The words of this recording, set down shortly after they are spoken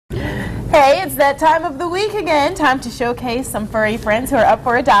Hey, it's that time of the week again. Time to showcase some furry friends who are up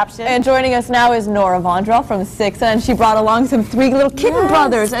for adoption. And joining us now is Nora Vondrell from SICSA, and she brought along some 3 little kitten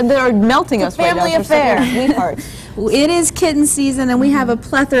brothers, and they're melting us right now. Family affair. Sweethearts. It is kitten season, and we have a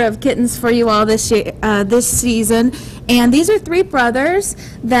plethora of kittens for you all this year, this season. And these are 3 brothers.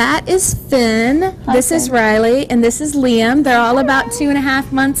 That is Finn, this is Riley, and this is Liam. They're all about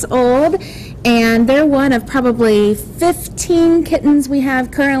 2.5 months old, and they're one of probably 15 kittens we have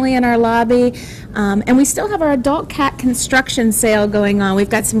currently in our lobby. And we still have our adult cat construction sale going on. We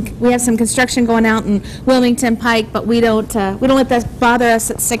have some construction going out in Wilmington Pike, but we don't let that bother us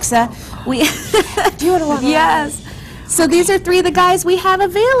at SICSA. Do you want to walk Yes. So these are 3 of the guys we have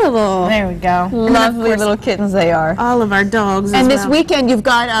available. There we go. Lovely little kittens they are. All of our dogs And as this well. weekend you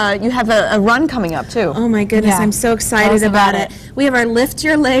have a run coming up too. Oh my goodness, Yeah. I'm so excited Tell us about about it. We have our Lift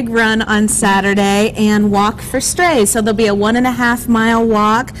Your Leg run on Saturday and Walk for Strays. So there'll be a 1.5-mile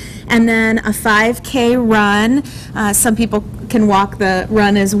walk and then a 5K run. Some people can walk the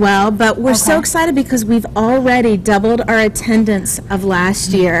run as well, but we're so excited because we've already doubled our attendance of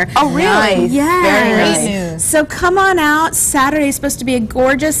last year. Oh really? Nice. Yes. Very Great nice. news. So come on out. Saturday is supposed to be a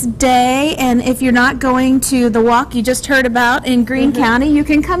gorgeous day, and if you're not going to the walk you just heard about in Greene County, you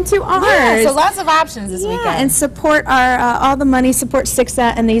can come to ours. Yeah, so lots of options this weekend. And support our all the money, support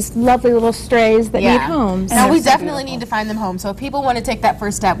SICSA and these lovely little strays that need homes. Now we definitely need to find them homes. So if people want to take that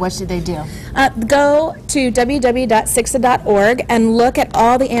first step, what should they do? Go to www.sicsa.org and look at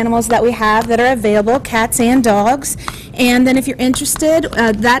all the animals that we have that are available, cats and dogs. And then if you're interested,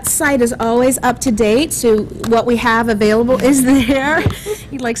 that site is always up to date, so what we have available is there.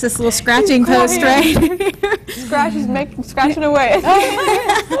 He likes this little scratching post right here. Scratching away.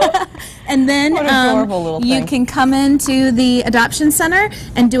 And then What an adorable little you thing. can come into the adoption center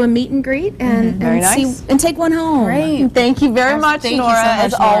and do a meet and greet and, Very nice. see and take one home. Great. Thank you very much, Thank you Nora, so much,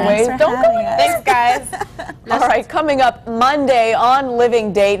 as Nora. always. Thanks for Don't go having us. Thanks, guys. All right, coming up Monday on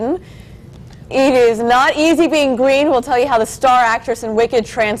Living Dayton. It is not easy being green. We'll tell you how the star actress in Wicked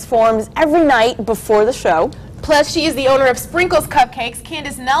transforms every night before the show. Plus, she is the owner of Sprinkles Cupcakes.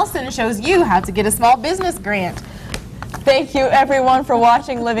 Candace Nelson shows you how to get a small business grant. Thank you, everyone, for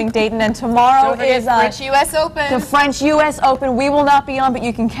watching Living Dayton. And tomorrow is French U.S. Open. the French U.S. Open. We will not be on, but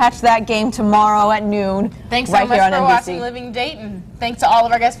you can catch that game tomorrow at noon. Thanks so right much here on for NBC. watching Living Dayton. Thanks to all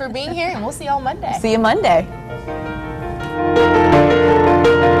of our guests for being here, and we'll see you on Monday. See you Monday.